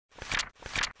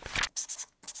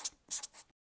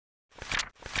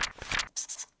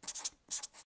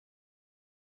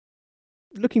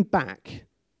looking back,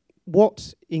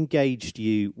 what engaged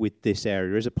you with this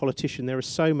area? As a politician, there are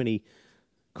so many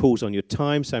calls on your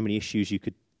time, so many issues you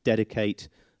could dedicate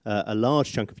a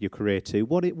large chunk of your career to.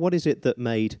 What is it that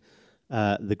made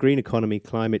the green economy,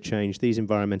 climate change, these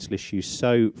environmental issues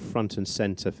so front and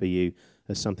centre for you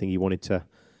as something you wanted to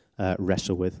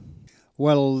wrestle with?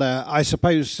 Well, I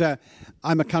suppose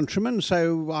I'm a countryman,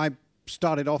 so I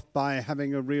started off by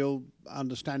having a real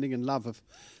understanding and love of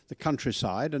the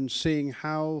countryside and seeing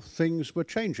how things were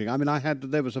changing. I mean,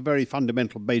 there was a very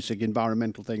fundamental, basic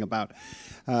environmental thing about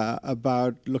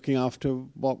looking after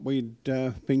what we'd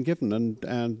been given,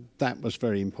 and that was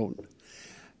very important.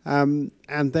 And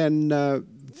then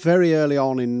very early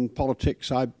on in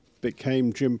politics, I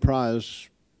became Jim Pryor's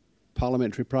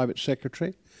parliamentary private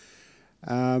secretary.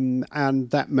 And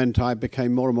that meant I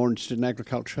became more and more interested in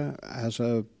agriculture as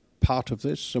a part of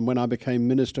this. And when I became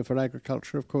Minister for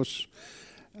Agriculture, of course,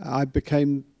 I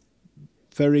became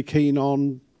very keen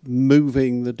on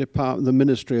moving the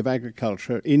Ministry of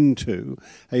Agriculture into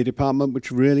a department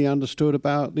which really understood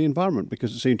about the environment,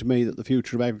 because it seemed to me that the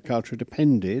future of agriculture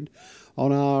depended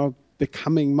on our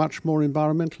becoming much more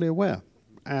environmentally aware,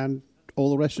 and all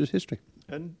the rest is history.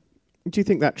 And do you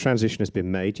think that transition has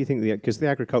been made? Do you think because the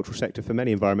agricultural sector for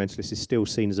many environmentalists is still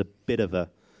seen as a bit of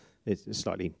it's a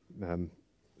slightly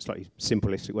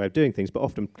simplistic way of doing things, but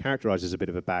often characterised as a bit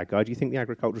of a bad guy. Do you think the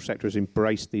agricultural sector has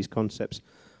embraced these concepts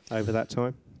over that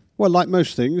time? Well, like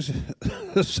most things,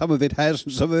 some of it has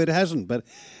and some of it hasn't. But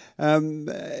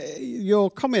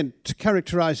your comment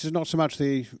characterises not so much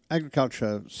the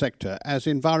agriculture sector as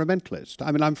environmentalist.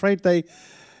 I mean, I'm afraid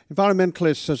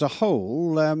environmentalists as a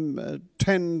whole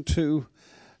tend to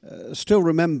still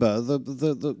remember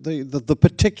the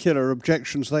particular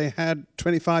objections they had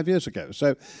 25 years ago.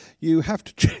 So you have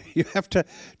to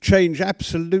change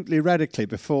absolutely radically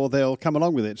before they'll come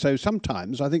along with it. So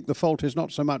sometimes I think the fault is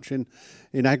not so much in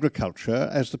agriculture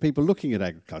as the people looking at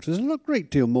agriculture. There's a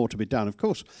great deal more to be done, of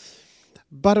course.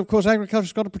 But of course,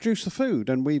 agriculture's got to produce the food,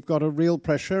 and we've got a real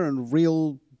pressure and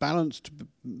real balance to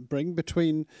bring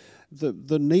between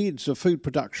the needs of food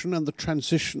production and the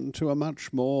transition to a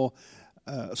much more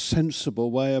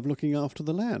sensible way of looking after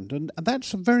the land. And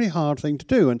that's a very hard thing to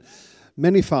do. And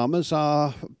many farmers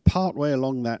are part way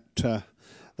along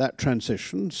that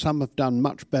transition. Some have done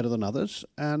much better than others,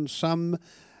 and some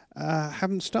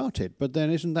haven't started. But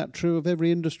then isn't that true of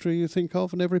every industry you think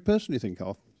of and every person you think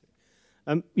of?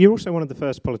 You're also one of the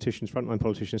first politicians, frontline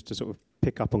politicians, to sort of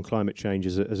pick up on climate change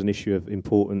as an issue of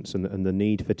importance and the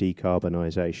need for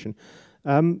decarbonisation.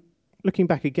 Looking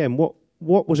back again, what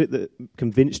was it that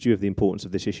convinced you of the importance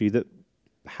of this issue that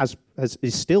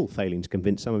is still failing to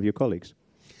convince some of your colleagues?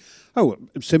 Oh,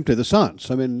 simply the science.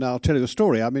 I mean, I'll tell you the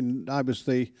story. I mean, I was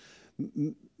the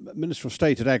Minister of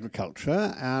State at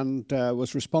Agriculture and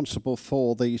was responsible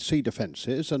for the sea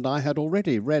defences, and I had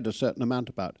already read a certain amount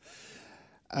about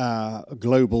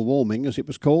global warming, as it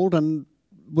was called, and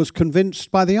was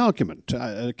convinced by the argument,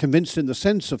 convinced in the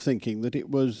sense of thinking that it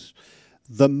was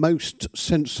the most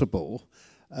sensible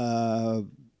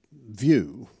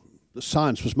view. The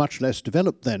science was much less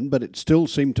developed then, but it still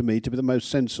seemed to me to be the most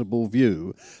sensible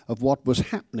view of what was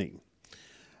happening.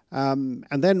 And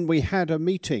then we had a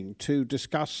meeting to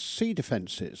discuss sea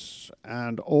defences,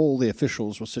 and all the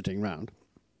officials were sitting round.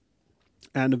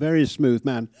 And a very smooth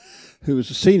man who was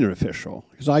a senior official,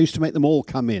 because I used to make them all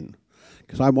come in,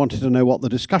 because I wanted to know what the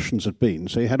discussions had been.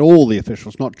 So you had all the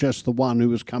officials, not just the one who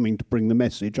was coming to bring the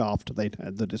message after they'd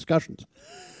had the discussions.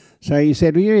 So he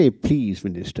said, "We're very pleased,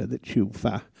 Minister, that you've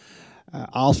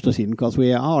asked us in, because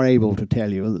we are able to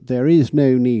tell you that there is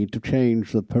no need to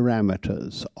change the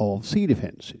parameters of sea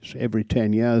defences. Every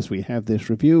 10 years we have this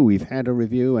review. We've had a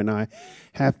review, and I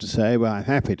have to say, well, I'm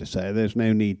happy to say there's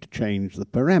no need to change the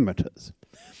parameters."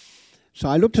 So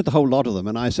I looked at the whole lot of them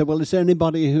and I said, well, is there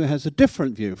anybody who has a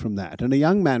different view from that? And a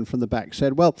young man from the back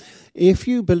said, well, if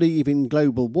you believe in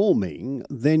global warming,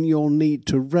 then you'll need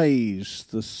to raise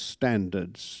the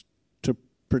standards to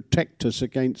protect us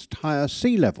against higher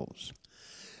sea levels.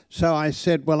 So I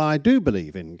said, well, I do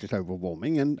believe in global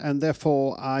warming, and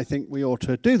therefore I think we ought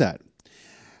to do that.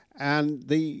 And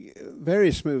the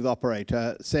very smooth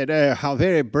operator said, "Oh, how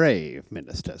very brave,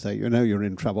 Minister." So you know you're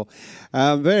in trouble.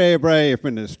 Very brave,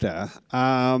 Minister.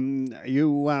 But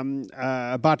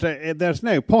there's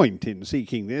no point in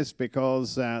seeking this,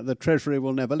 because the Treasury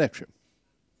will never let you.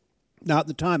 Now, at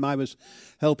the time, I was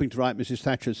helping to write Mrs.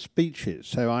 Thatcher's speeches,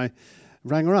 so I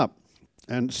rang her up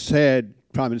and said,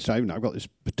 "Prime Minister, I've got this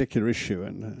particular issue."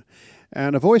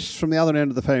 And a voice from the other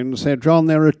end of the phone said, "John,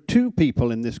 there are two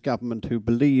people in this government who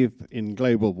believe in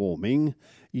global warming,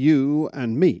 you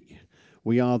and me.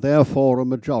 We are therefore a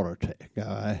majority. Go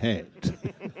ahead.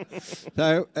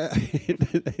 So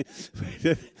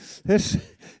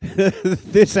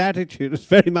this attitude is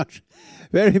very much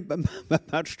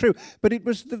true. But it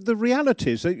was the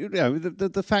realities.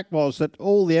 The fact was that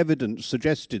all the evidence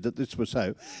suggested that this was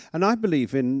so. And I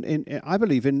believe in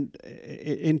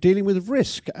dealing with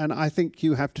risk. And I think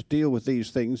you have to deal with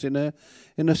these things in a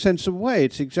sensible way.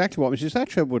 It's exactly what Mrs.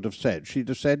 Thatcher would have said. She'd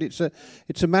have said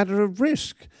it's a matter of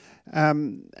risk.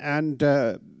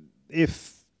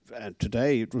 If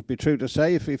today it would be true to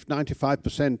say if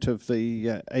 95% of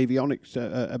the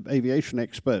aviation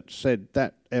experts said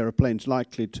that aeroplane's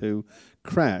likely to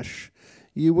crash,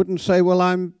 you wouldn't say, well,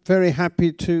 I'm very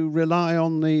happy to rely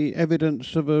on the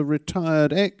evidence of a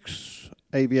retired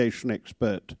ex-aviation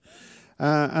expert.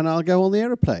 And I'll go on the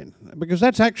aeroplane. Because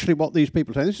that's actually what these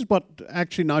people say. This is what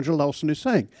actually Nigel Lawson is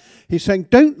saying. He's saying,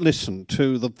 don't listen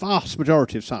to the vast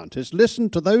majority of scientists.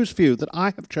 Listen to those few that I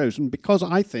have chosen because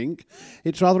I think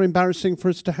it's rather embarrassing for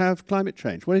us to have climate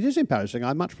change. Well, it is embarrassing.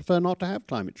 I much prefer not to have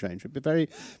climate change. It'd be very,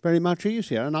 very much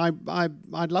easier. And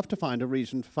I'd love to find a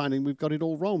reason for finding we've got it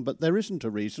all wrong. But there isn't a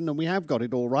reason, and we have got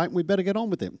it all right, and we better get on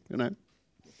with it, you know.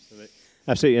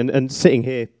 Absolutely. And sitting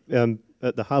here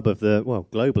at the hub of the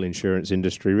global insurance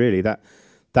industry, really, that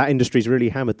industry's really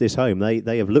hammered this home.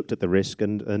 They have looked at the risk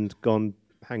and gone,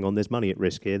 hang on, there's money at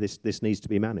risk here. This needs to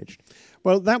be managed.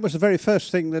 Well, that was the very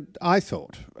first thing that I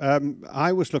thought.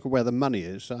 I always look at where the money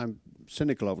is. I'm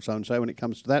cynical of so-and-so when it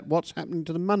comes to that. What's happening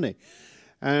to the money?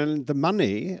 And the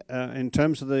money, in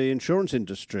terms of the insurance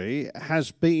industry, has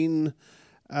been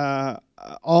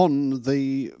on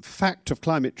the fact of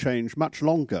climate change much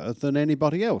longer than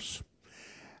anybody else.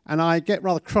 And I get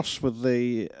rather cross with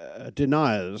the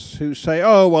deniers who say,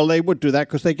 oh, well, they would do that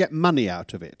because they get money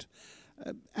out of it.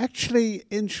 Actually,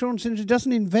 insurance industry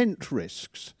doesn't invent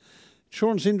risks.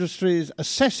 Insurance industry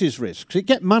assesses risks. It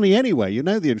gets money anyway. You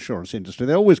know the insurance industry.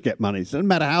 They always get money. It doesn't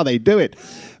matter how they do it.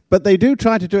 But they do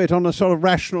try to do it on a sort of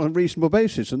rational and reasonable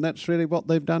basis, and that's really what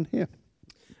they've done here.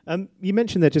 You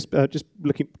mentioned there, just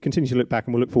continue to look back,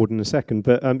 and we'll look forward in a second,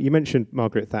 but you mentioned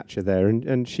Margaret Thatcher there,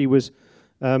 and she was...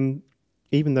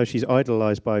 even though she's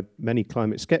idolised by many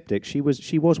climate skeptics, she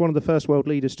was one of the first world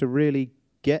leaders to really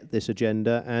get this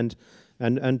agenda and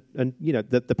you know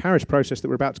the Paris process that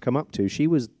we're about to come up to. She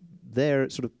was there,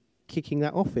 sort of kicking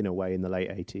that off in a way in the late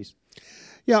 80s.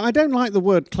 Yeah, I don't like the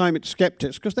word climate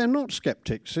skeptics because they're not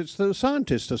skeptics. It's the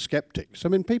scientists are skeptics. I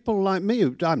mean, people like me,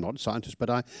 I'm not a scientist, but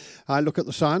I look at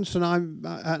the science and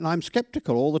I'm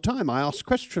skeptical all the time. I ask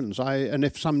questions. And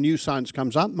if some new science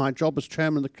comes up, my job as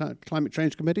chairman of the Climate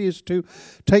Change Committee is to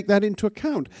take that into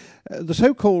account. The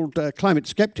so-called climate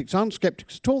skeptics aren't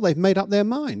skeptics at all. They've made up their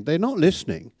mind. They're not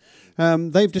listening.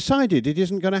 They've decided it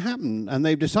isn't going to happen, and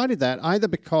they've decided that either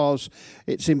because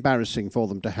it's embarrassing for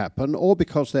them to happen, or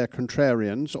because they're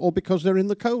contrarians, or because they're in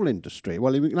the coal industry.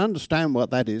 Well, you can understand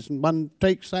what that is, and one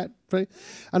takes that.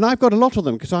 And I've got a lot of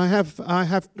them because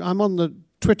I'm on the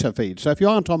Twitter feed. So if you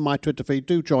aren't on my Twitter feed,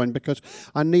 do join because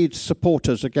I need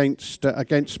supporters against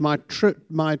my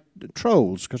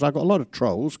trolls, because I've got a lot of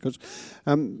trolls because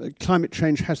climate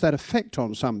change has that effect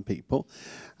on some people.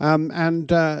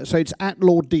 So it's at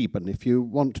Lord Deben if you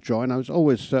want to join. I was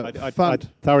always I'd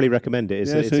thoroughly recommend it.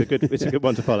 It's a good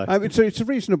one to follow. It's a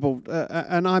reasonable,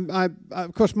 and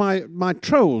of course my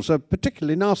trolls are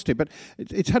particularly nasty, but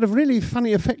it's had a really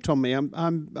funny effect on me.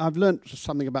 I've learnt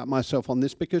something about myself on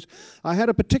this because I had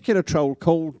a particular troll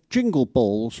called Jingle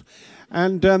Balls,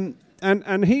 and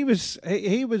he was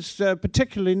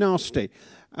particularly nasty.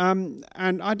 And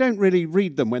I don't really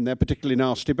read them when they're particularly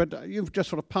nasty, but you've just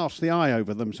sort of passed the eye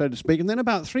over them, so to speak. And then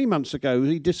about 3 months ago,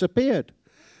 he disappeared.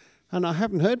 And I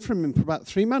haven't heard from him for about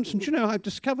 3 months. And, I've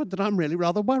discovered that I'm really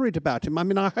rather worried about him. I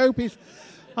mean, I hope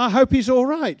he's all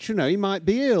right. He might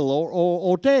be ill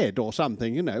or dead or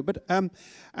something, But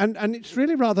and it's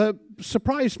really rather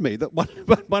surprised me that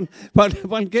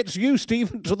one gets used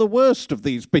even to the worst of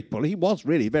these people. He was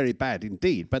really very bad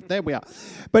indeed. But there we are.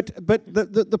 But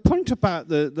the point about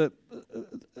the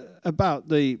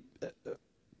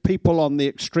people on the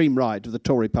extreme right of the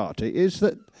Tory party is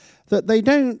that they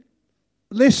don't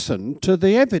listen to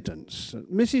the evidence.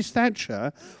 Mrs.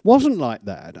 Thatcher wasn't like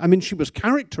that. I mean, she was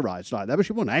characterised like that, but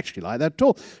she wasn't actually like that at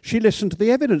all. She listened to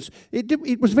the evidence.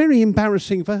 It was very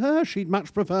embarrassing for her. She'd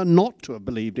much prefer not to have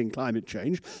believed in climate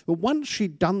change. But once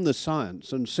she'd done the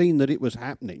science and seen that it was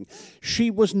happening, she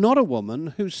was not a woman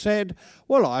who said,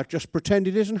 well, I've just pretend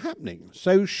it isn't happening.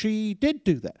 So she did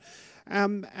do that.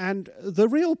 And the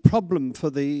real problem for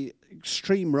the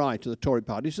extreme right of the Tory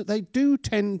party is that they do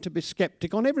tend to be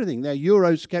sceptic on everything. They're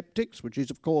Eurosceptics, which is,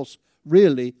 of course,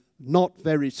 really not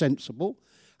very sensible.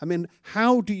 I mean,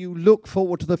 how do you look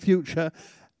forward to the future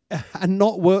and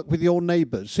not work with your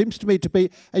neighbours? Seems to me to be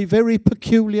a very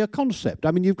peculiar concept.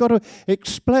 I mean, you've got to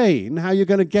explain how you're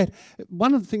going to get...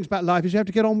 One of the things about life is you have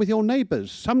to get on with your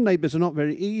neighbours. Some neighbours are not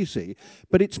very easy,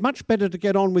 but it's much better to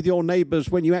get on with your neighbours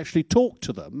when you actually talk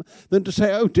to them than to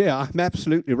say, oh dear, I'm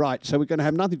absolutely right, so we're going to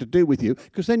have nothing to do with you,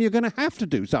 because then you're going to have to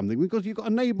do something, because you've got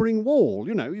a neighbouring wall,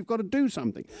 you know, you've got to do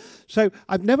something. So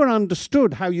I've never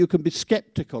understood how you can be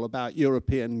sceptical about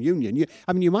European Union.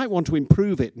 I mean, you might want to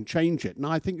improve it and change it, and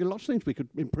I think there are lots of things we could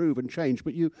improve and change,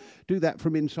 but you do that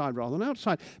from inside rather than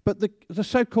outside. But the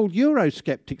so-called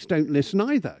Eurosceptics don't listen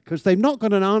either, because they've not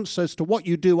got an answer as to what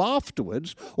you do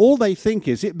afterwards. All they think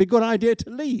is it'd be a good idea to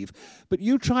leave. But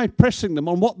you try pressing them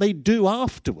on what they do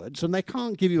afterwards, and they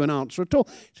can't give you an answer at all.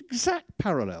 It's exact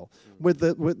parallel with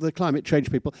the climate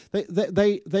change people.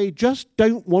 They just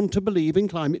don't want to believe in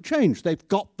climate change. They've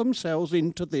got themselves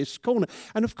into this corner.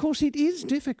 And of course it is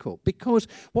difficult, because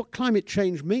what climate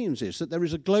change means is that there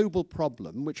is a global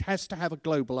problem which has to have a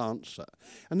global answer.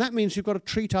 And that means you've got to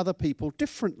treat other people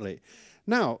differently.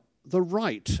 Now, the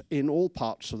right in all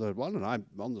parts of the world, and I'm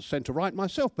on the centre right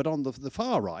myself, but on the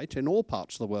far right in all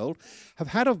parts of the world, have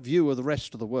had a view of the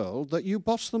rest of the world that you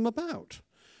boss them about.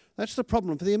 That's the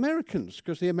problem for the Americans,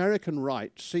 because the American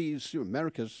right sees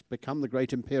America's become the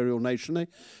great imperial nation. They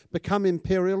become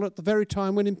imperial at the very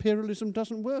time when imperialism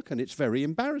doesn't work, and it's very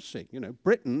embarrassing. You know,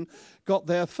 Britain got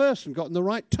there first and got in the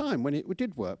right time when it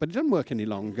did work, but it doesn't work any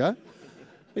longer.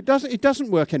 It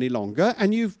doesn't work any longer,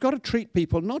 and you've got to treat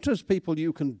people not as people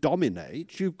you can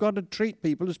dominate. You've got to treat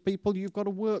people as people you've got to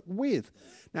work with.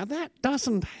 Now, that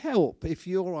doesn't help if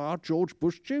you are George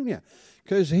Bush Jr.,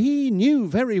 because he knew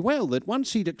very well that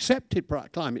once he'd accepted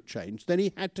climate change, then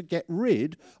he had to get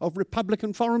rid of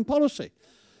Republican foreign policy.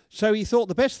 So he thought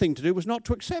the best thing to do was not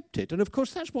to accept it. And, of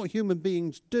course, that's what human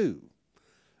beings do.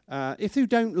 If you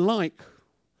don't like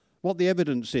what the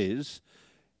evidence is,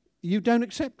 you don't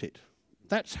accept it.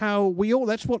 That's how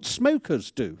that's what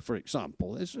smokers do, for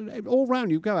example. It's all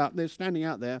round, you go out, they're standing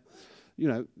out there, you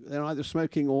know, they're either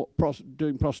smoking or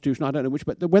doing prostitution, I don't know which,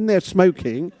 but when they're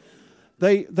smoking,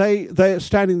 they're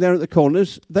standing there at the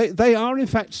corners. They are, in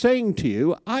fact, saying to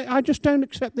you, I just don't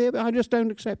accept I just don't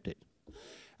accept it.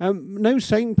 No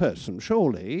sane person,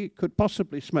 surely, could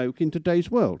possibly smoke in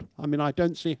today's world. I mean, I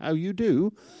don't see how you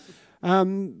do,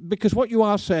 because what you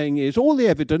are saying is all the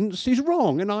evidence is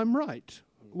wrong and I'm right.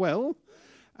 Well,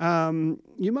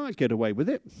 you might get away with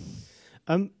it.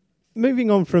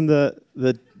 Moving on from the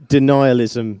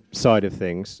denialism side of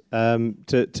things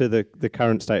to the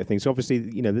current state of things. Obviously,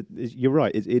 you know, you're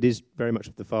right. It is very much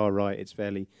of the far right. It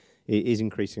is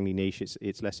increasingly niche.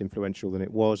 It's less influential than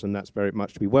it was, and that's very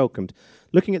much to be welcomed.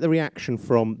 Looking at the reaction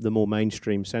from the more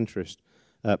mainstream centrist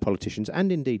politicians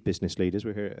and indeed business leaders,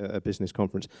 we're here at a business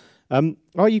conference.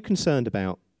 Are you concerned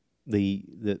about the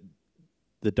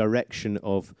direction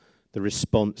of the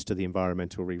response to the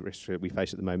environmental risks that we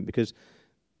face at the moment? Because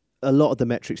a lot of the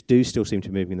metrics do still seem to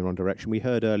be moving in the wrong direction. We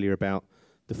heard earlier about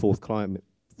the fourth carbon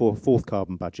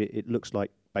budget. It looks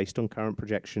like, based on current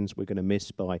projections, we're going to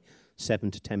miss by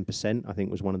 7 to 10%, I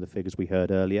think was one of the figures we heard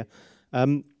earlier.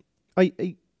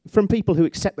 From people who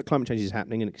accept that climate change is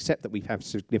happening and accept that we have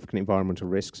significant environmental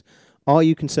risks, are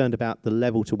you concerned about the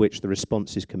level to which the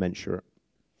response is commensurate?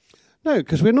 No,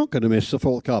 because we're not going to miss the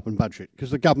fourth carbon budget,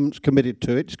 because the government's committed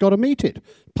to it. It's got to meet it.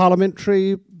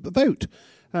 Parliamentary vote.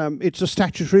 It's a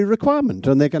statutory requirement,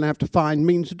 and they're going to have to find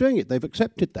means of doing it. They've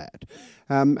accepted that.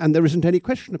 And there isn't any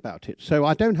question about it. So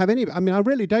I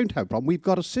really don't have a problem. We've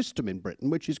got a system in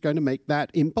Britain which is going to make that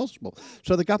impossible.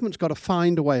 So the government's got to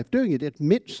find a way of doing it. It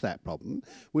admits that problem.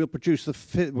 We'll produce the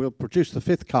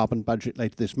fifth carbon budget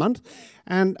later this month.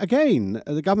 And again,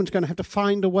 the government's going to have to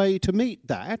find a way to meet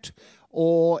that,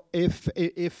 or if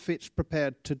it's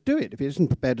prepared to do it. If it isn't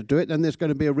prepared to do it, then there's going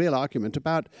to be a real argument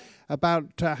about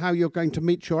how you're going to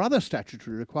meet your other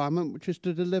statutory requirement, which is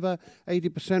to deliver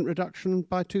 80% reduction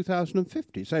by 2050.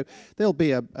 So there'll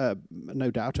be no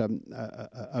doubt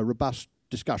a robust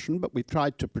discussion, but we've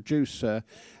tried to produce a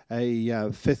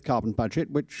fifth carbon budget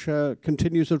which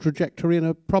continues the trajectory in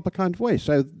a proper kind of way.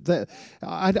 So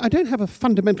I don't have a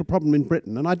fundamental problem in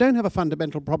Britain, and I don't have a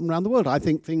fundamental problem around the world. I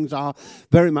think things are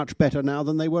very much better now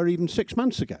than they were even 6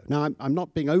 months ago. Now, I'm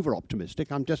not being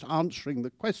over-optimistic. I'm just answering the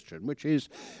question, which is,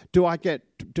 do I get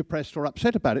depressed or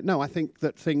upset about it? No, I think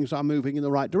that things are moving in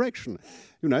the right direction.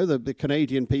 You know, the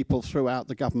Canadian people threw out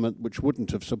the government which wouldn't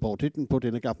have supported and put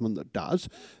in a government that does.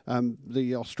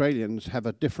 The Australians have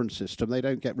a different system. They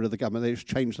don't get rid of the government, they just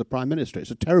change the Prime Minister. It's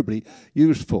a terribly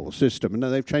useful system, and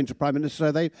they've changed the Prime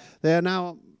Minister, so they are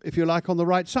now, if you like, on the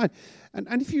right side.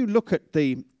 And if you look at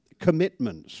the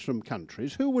commitments from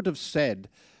countries. Who would have said,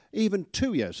 even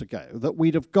 2 years ago, that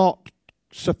we'd have got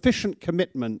sufficient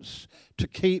commitments to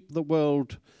keep the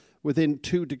world within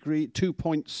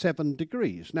 2.7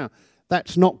 degrees? Now,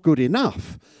 that's not good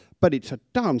enough, but it's a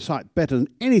darn sight better than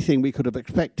anything we could have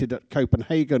expected at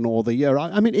Copenhagen or the year.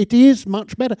 I mean, it is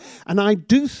much better. And I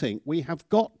do think we have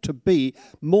got to be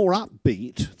more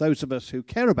upbeat, those of us who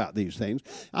care about these things.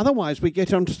 Otherwise, we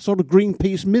get onto sort of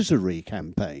Greenpeace misery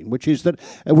campaign, which is that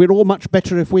we're all much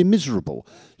better if we're miserable.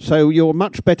 So you're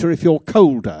much better if you're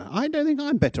colder. I don't think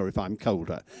I'm better if I'm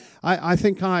colder. I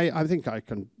think I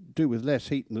can do with less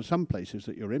heat in some places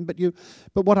that you're in, but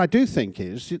what I do think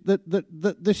is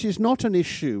that this is not an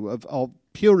issue of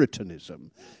Puritanism.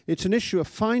 It's an issue of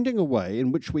finding a way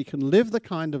in which we can live the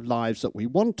kind of lives that we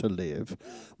want to live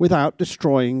without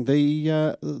destroying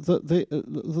the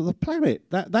planet.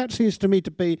 That seems to me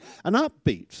to be an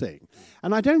upbeat thing.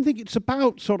 And I don't think it's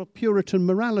about sort of Puritan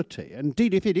morality.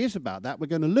 Indeed, if it is about that, we're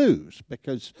going to lose,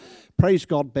 because, praise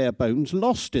God, bare bones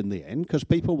lost in the end, because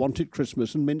people wanted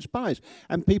Christmas and mince pies.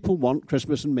 And people want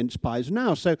Christmas and mince pies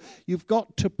now. So you've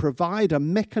got to provide a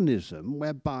mechanism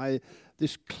whereby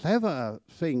this clever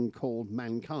thing called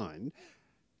mankind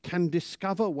can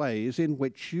discover ways in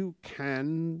which you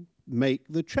can make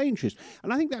the changes.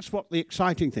 And I think that's what the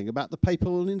exciting thing about the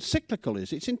papal encyclical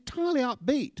is. It's entirely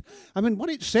upbeat. I mean,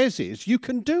 what it says is, you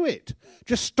can do it.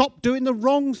 Just stop doing the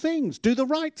wrong things. Do the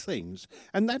right things.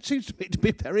 And that seems to me to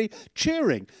be very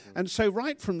cheering. And so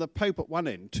right from the Pope at one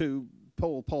end to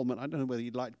Paul Polman, I don't know whether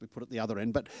you'd like to be put at the other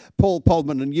end, but Paul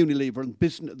Polman and Unilever and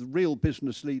business, the real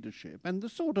business leadership, and the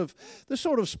sort of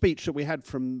speech that we had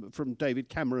from David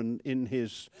Cameron in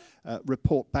his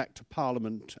report back to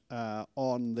Parliament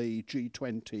on the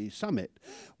G20 summit,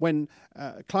 when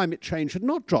climate change had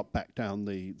not dropped back down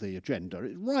the agenda.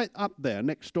 It's right up there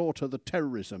next door to the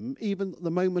terrorism, even the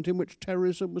moment in which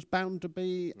terrorism was bound to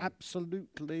be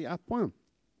absolutely à point.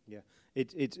 Yeah.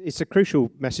 It's a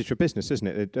crucial message for business, isn't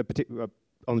it?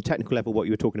 On the technical level, what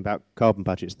you were talking about, carbon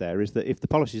budgets there, is that if the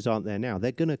policies aren't there now,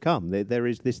 they're going to come. There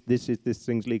is this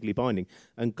thing's legally binding.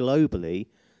 And globally,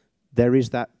 there is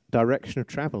that direction of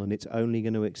travel, and it's only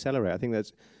going to accelerate. I think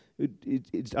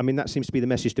I mean, that seems to be the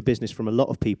message to business from a lot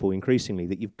of people increasingly,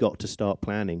 that you've got to start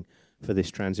planning for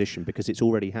this transition, because it's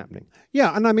already happening.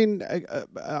 Yeah, and I mean,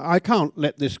 I can't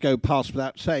let this go past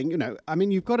without saying, I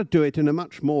mean, you've got to do it in a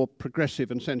much more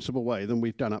progressive and sensible way than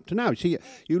we've done up to now. See,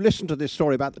 you listen to this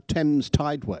story about the Thames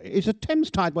Tideway. Thames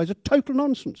Tideway is a total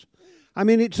nonsense. I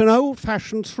mean, it's an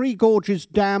old-fashioned Three Gorges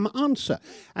Dam answer,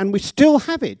 and we still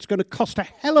have it. It's going to cost a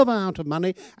hell of a amount of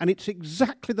money, and it's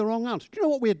exactly the wrong answer. Do you know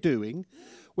what we're doing?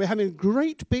 We're having a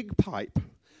great big pipe,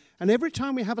 and every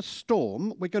time we have a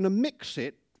storm, we're going to mix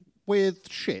it with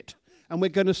shit, and we're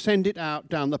going to send it out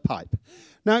down the pipe.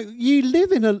 Now, we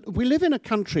live in a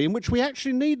country in which we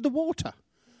actually need the water.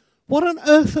 What on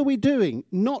earth are we doing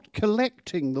not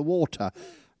collecting the water?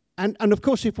 And of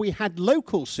course, if we had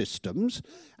local systems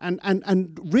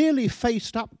and really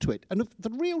faced up to it, and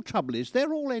the real trouble is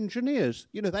they're all engineers.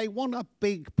 They want a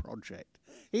big project.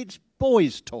 It's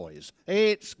boys' toys.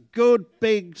 It's good,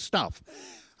 big stuff.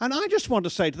 And I just want to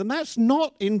say to them, that's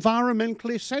not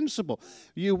environmentally sensible.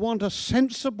 You want a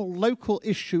sensible local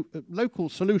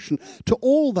solution to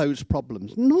all those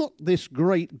problems, not this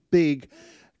great big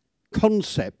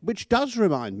concept, which does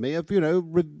remind me of,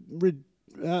 reversing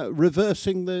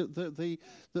the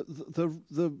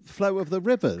flow of the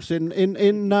rivers in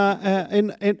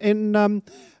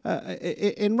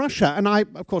Russia. And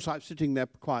of course, I'm sitting there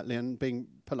quietly and being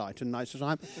polite and nice as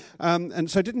I am, and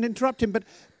so didn't interrupt him. But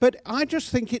I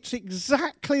just think it's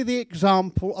exactly the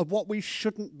example of what we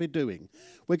shouldn't be doing.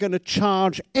 We're going to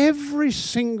charge every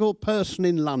single person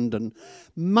in London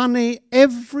money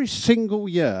every single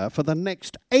year for the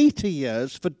next 80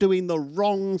 years for doing the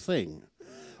wrong thing.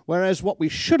 Whereas what we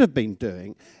should have been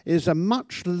doing is a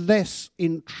much less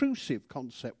intrusive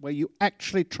concept where you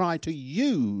actually try to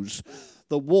use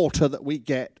the water that we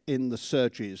get in the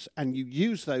surges, and you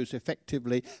use those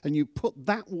effectively, and you put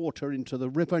that water into the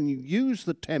river, and you use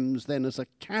the Thames then as a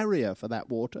carrier for that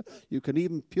water. You can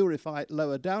even purify it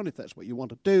lower down if that's what you want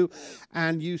to do,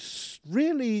 and you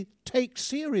really take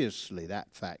seriously that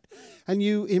fact, and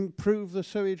you improve the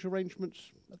sewage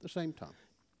arrangements at the same time.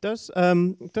 Does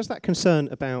that concern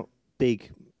about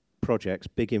big projects,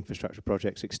 big infrastructure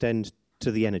projects, extend to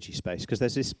the energy space? Because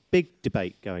there's this big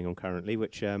debate going on currently,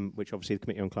 which obviously the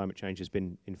Committee on Climate Change has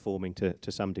been informing to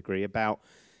some degree, about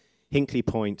Hinkley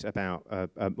Point, about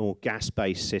a more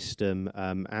gas-based system.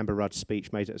 Amber Rudd's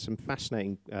speech made some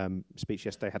fascinating speech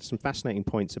yesterday, had some fascinating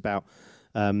points about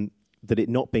that it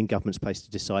not being government's place to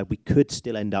decide, we could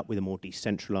still end up with a more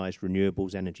decentralised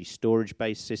renewables energy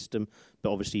storage-based system.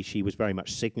 But obviously she was very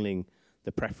much signalling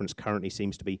the preference currently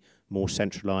seems to be more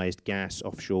centralised gas,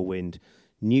 offshore wind,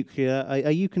 nuclear.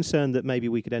 Are you concerned that maybe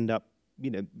we could end up,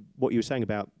 what you were saying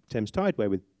about Thames Tideway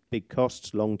with big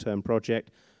costs, long-term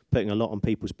project, putting a lot on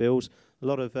people's bills? A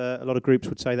lot of groups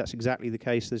would say that's exactly the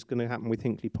case that's going to happen with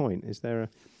Hinkley Point. Is there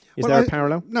a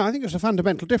parallel? No, I think it's a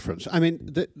fundamental difference. I mean,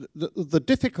 the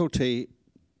difficulty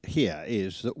here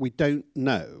is that we don't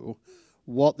know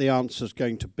what the answer is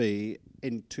going to be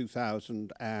in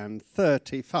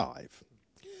 2035.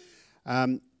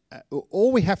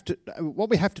 What we have to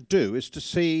do is to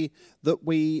see that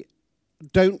we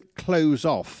don't close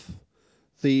off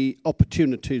the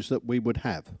opportunities that we would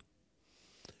have.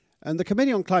 And the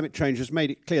Committee on Climate Change has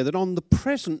made it clear that on the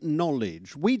present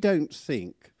knowledge, we don't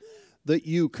think that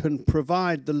you can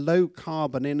provide the low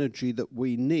carbon energy that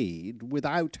we need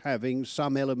without having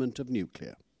some element of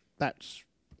nuclear.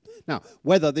 Now,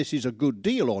 whether this is a good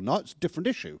deal or not, it's a different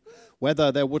issue.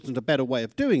 Whether there wasn't a better way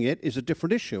of doing it is a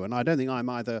different issue. And I don't think I'm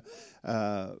either,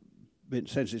 in a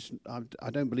sense, I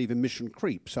don't believe in mission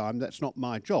creep, so that's not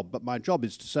my job. But my job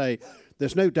is to say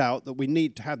there's no doubt that we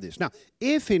need to have this. Now,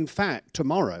 if in fact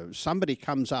tomorrow somebody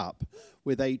comes up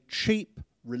with a cheap,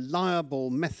 reliable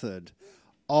method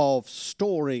of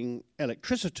storing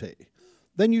electricity,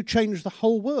 then you change the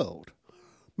whole world.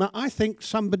 Now, I think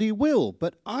somebody will,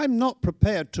 but I'm not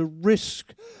prepared to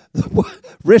risk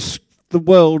the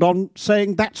world on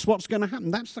saying that's what's going to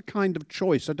happen. That's the kind of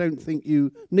choice I don't think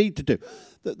you need to do.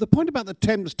 The point about the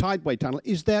Thames Tideway Tunnel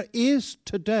is there is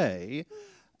today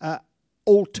an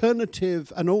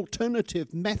alternative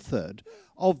method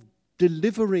of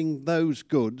delivering those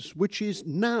goods, which is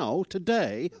now,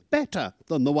 today, better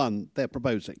than the one they're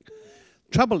proposing.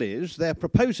 Trouble is, they're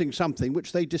proposing something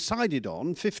which they decided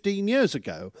on 15 years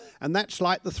ago, and that's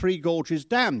like the Three Gorges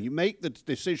Dam. You make the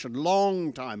decision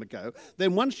long time ago,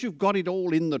 then once you've got it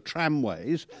all in the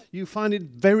tramways, you find it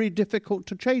very difficult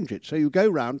to change it. So you go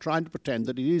round trying to pretend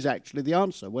that it is actually the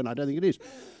answer, when I don't think it is.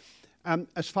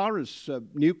 As far as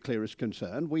nuclear is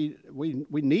concerned, we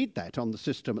need that on the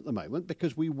system at the moment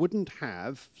because we wouldn't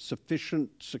have sufficient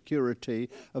security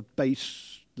of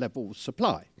base level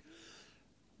supply.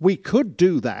 We could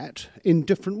do that in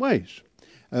different ways.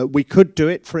 We could do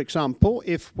it, for example,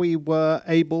 if we were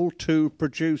able to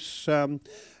produce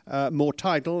more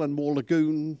tidal and more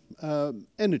lagoon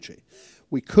energy.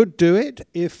 We could do it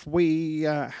if we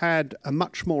had a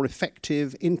much more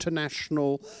effective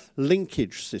international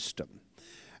linkage system.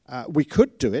 We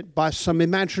could do it by some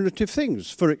imaginative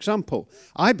things. For example,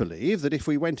 I believe that if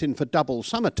we went in for double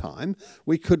summertime,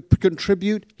 we could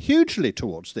contribute hugely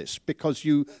towards this because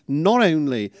you not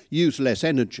only use less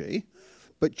energy,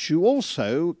 but you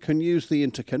also can use the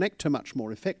interconnector much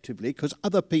more effectively because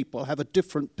other people have a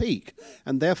different peak,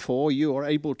 and therefore you are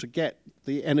able to get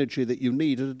the energy that you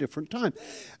need at a different time.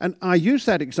 And I use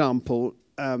that example,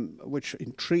 which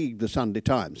intrigued the Sunday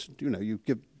Times. You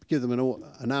give them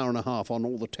an hour and a half on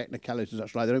all the technicalities.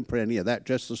 That's right. They don't put any of that.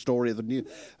 Just the story of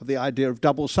the idea of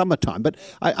double summertime. But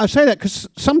I say that because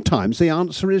sometimes the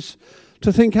answer is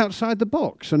to think outside the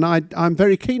box, and I'm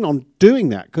very keen on doing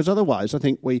that because otherwise I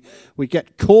think we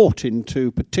get caught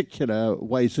into particular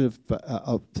ways of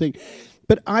thinking.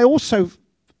 But I also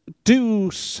do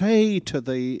say to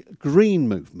the green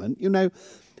movement,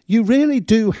 you really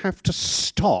do have to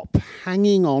stop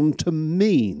hanging on to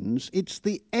means. It's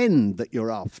the end that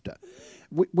you're after.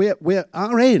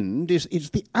 Our end is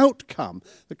the outcome.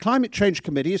 The Climate Change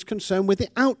Committee is concerned with the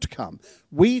outcome.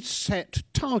 We set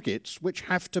targets which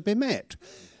have to be met.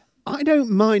 I don't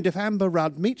mind if Amber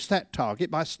Rudd meets that target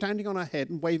by standing on her head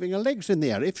and waving her legs in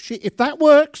the air. If that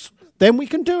works, then we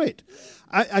can do it.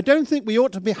 I don't think we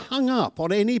ought to be hung up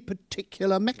on any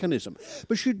particular mechanism.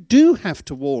 But you do have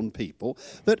to warn people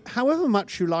that however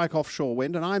much you like offshore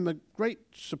wind, and I'm a great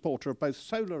supporter of both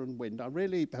solar and wind, I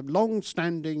really have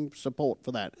long-standing support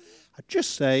for that. I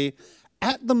just say,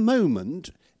 at the moment,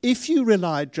 if you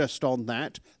relied just on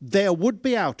that, there would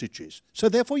be outages. So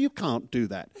therefore you can't do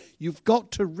that. You've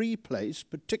got to replace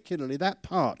particularly that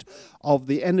part of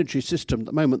the energy system at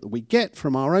the moment that we get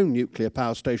from our own nuclear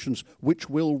power stations, which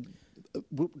will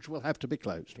have to be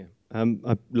closed. Yeah.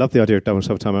 I love the idea of double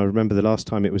summertime. I remember the last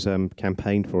time it was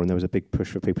campaigned for and there was a big push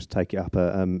for people to take it up.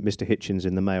 Mr. Hitchens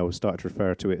in the Mail started to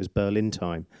refer to it as Berlin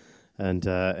time. And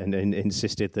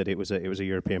insisted that it was a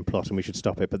European plot and we should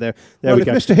stop it. But there we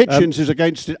go. If Mr. Hitchens is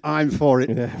against it, I'm for it.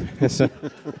 Yeah.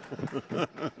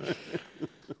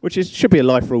 Which should be a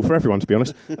life rule for everyone, to be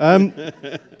honest.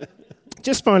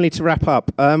 Just finally to wrap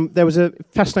up, there was a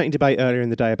fascinating debate earlier in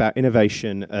the day about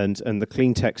innovation and the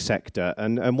clean tech sector,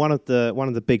 and one of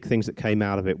the big things that came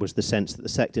out of it was the sense that the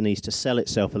sector needs to sell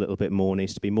itself a little bit more,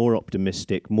 needs to be more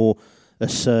optimistic, more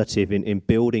assertive in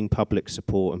building public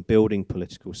support and building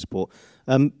political support.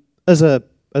 As a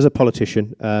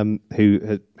politician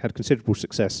who had considerable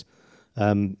success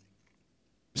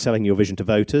selling your vision to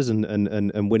voters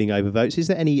and winning over votes, is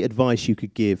there any advice you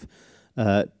could give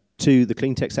to the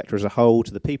clean tech sector as a whole,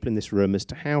 to the people in this room, as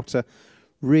to how to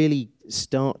really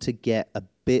start to get a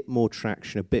bit more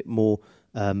traction, a bit more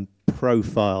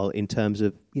profile in terms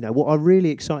of, you know, what are really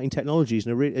exciting technologies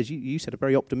and as you said, a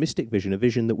very optimistic vision, a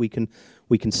vision that we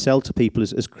can sell to people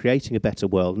as creating a better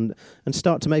world and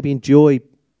start to maybe enjoy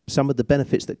some of the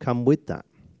benefits that come with that?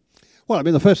 Well, I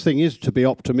mean, the first thing is to be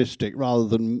optimistic rather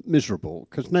than miserable,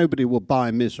 because nobody will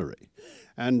buy misery.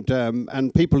 And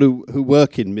people who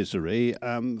work in misery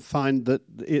find that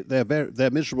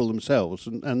they're miserable themselves,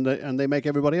 and they make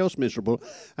everybody else miserable,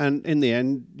 and in the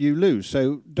end you lose.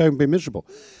 So don't be miserable.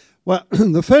 Well,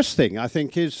 the first thing I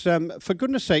think is, for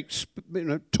goodness sakes,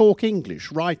 talk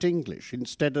English, write English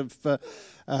instead of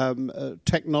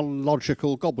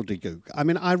technological gobbledygook. I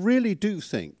mean, I really do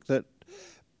think that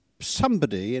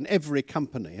somebody in every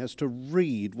company has to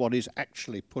read what is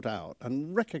actually put out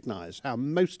and recognise how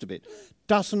most of it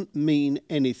doesn't mean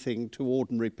anything to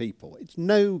ordinary people. It's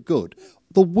no good.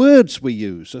 The words we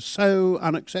use are so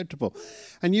unacceptable.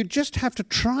 And you just have to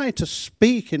try to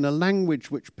speak in a language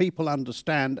which people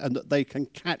understand and that they can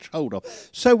catch hold of.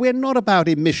 So we're not about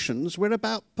emissions, we're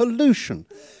about pollution.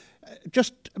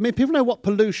 I mean, people know what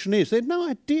pollution is. They have no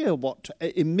idea what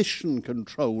emission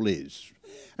control is.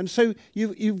 And so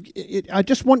I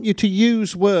just want you to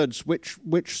use words which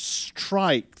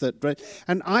strike that.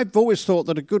 And I've always thought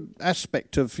that a good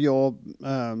aspect of your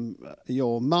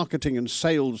marketing and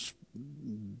sales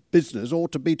business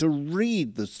ought to be to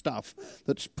read the stuff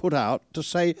that's put out to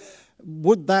say,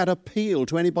 would that appeal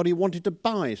to anybody who wanted to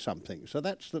buy something? So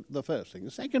that's the first thing.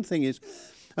 The second thing is,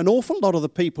 an awful lot of the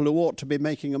people who ought to be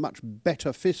making a much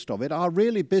better fist of it are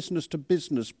really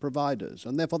business-to-business providers,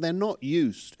 and therefore they're not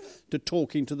used to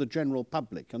talking to the general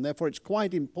public, and therefore it's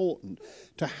quite important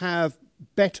to have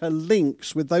better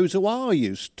links with those who are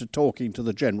used to talking to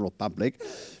the general public,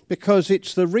 because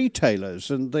it's the retailers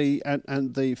and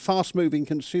the fast-moving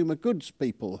consumer goods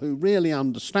people who really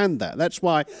understand that. That's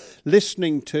why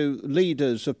listening to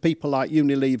leaders of people like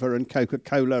Unilever and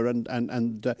Coca-Cola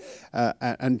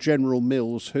and General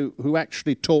Mills who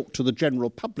actually talk to the general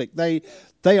public, they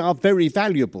are very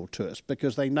valuable to us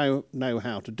because they know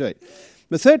how to do it.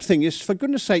 The third thing is, for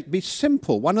goodness sake, be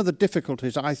simple. One of the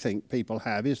difficulties I think people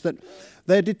have is that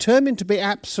they're determined to be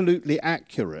absolutely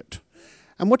accurate.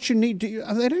 And what you need to,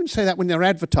 they don't say that when they're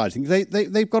advertising.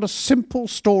 They've got a simple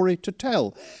story to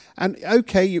tell. And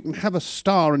okay, you can have a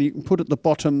star and you can put at the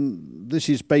bottom, this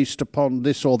is based upon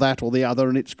this or that or the other,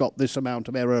 and it's got this amount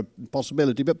of error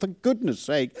possibility. But for goodness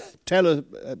sake,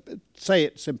 say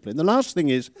it simply. And the last thing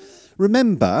is,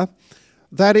 remember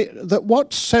that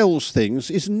what sells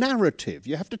things is narrative.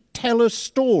 You have to tell a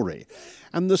story.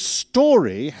 And the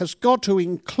story has got to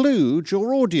include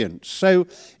your audience. So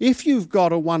if you've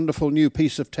got a wonderful new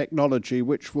piece of technology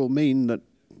which will mean that,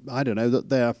 I don't know, that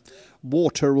their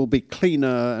water will be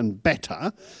cleaner and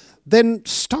better, then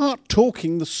start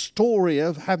talking the story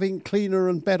of having cleaner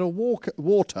and better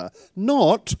water,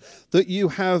 not that you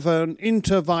have an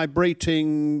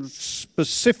intervibrating,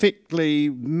 specifically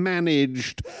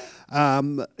managed,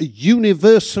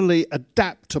 universally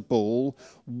adaptable,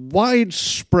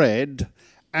 widespread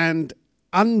and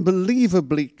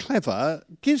unbelievably clever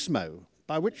gizmo,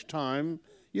 by which time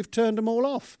you've turned them all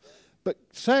off. But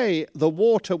say the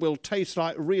water will taste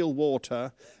like real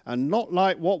water and not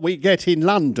like what we get in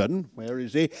London, where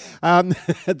is he?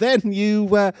 Then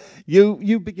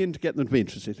you begin to get them to be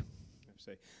interested.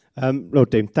 Lord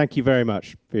Dean, thank you very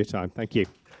much for your time. Thank you.